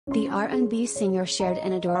The R&B singer shared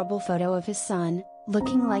an adorable photo of his son,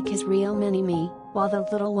 looking like his real mini-me, while the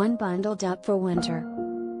little one bundled up for winter.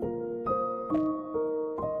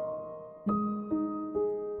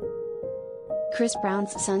 Chris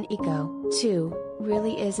Brown's son Aeko, too,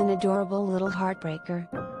 really is an adorable little heartbreaker.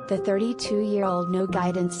 The 32-year-old No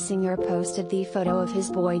Guidance singer posted the photo of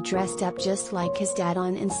his boy dressed up just like his dad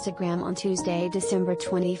on Instagram on Tuesday, December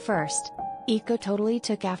 21st. Aeko totally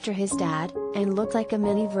took after his dad, and looked like a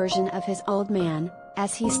mini version of his old man,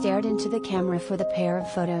 as he stared into the camera for the pair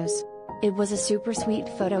of photos. It was a super sweet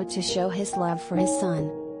photo to show his love for his son.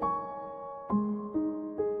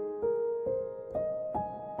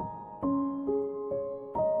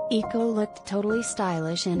 Aeko looked totally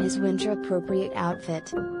stylish in his winter-appropriate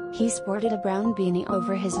outfit. He sported a brown beanie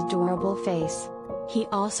over his adorable face. He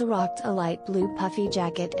also rocked a light blue puffy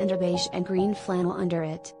jacket and a beige and green flannel under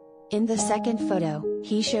it. In the second photo,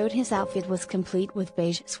 he showed his outfit was complete with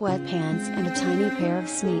beige sweatpants and a tiny pair of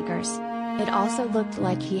sneakers. It also looked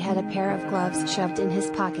like he had a pair of gloves shoved in his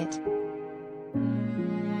pocket.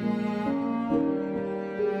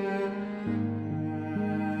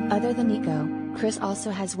 Other than Aeko, Chris also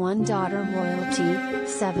has one daughter, Royalty,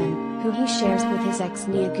 7, who he shares with his ex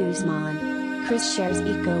Nia Guzman. Chris shares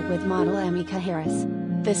Aeko with model Emika Harris.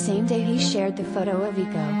 The same day he shared the photo of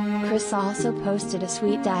Aeko, Chris also posted a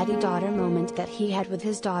sweet daddy-daughter moment that he had with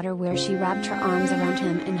his daughter where she wrapped her arms around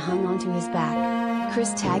him and hung onto his back.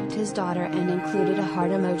 Chris tagged his daughter and included a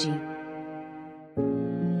heart emoji.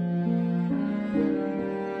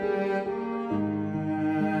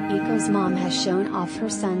 Aeko's mom has shown off her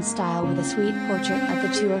son's style with a sweet portrait of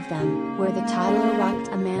the two of them, where the toddler rocked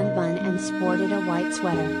a man bun and sported a white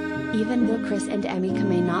sweater. Even though Chris and Emika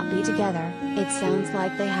may not be together, it sounds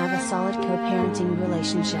like they have a solid co-parenting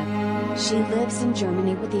relationship. She lives in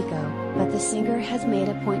Germany with Aeko, but the singer has made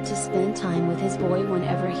a point to spend time with his boy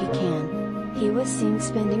whenever he can. He was seen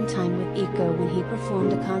spending time with Aeko when he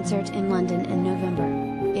performed a concert in London in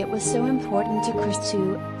November. It was so important to Chris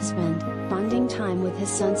to spend bonding time with his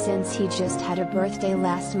son since he just had a birthday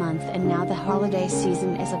last month and now the holiday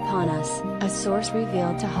season is upon us, a source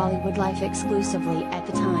revealed to Hollywood Life exclusively at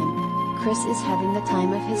the time. Chris is having the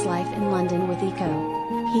time of his life in London with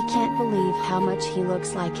Aeko. He can't believe how much he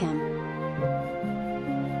looks like him.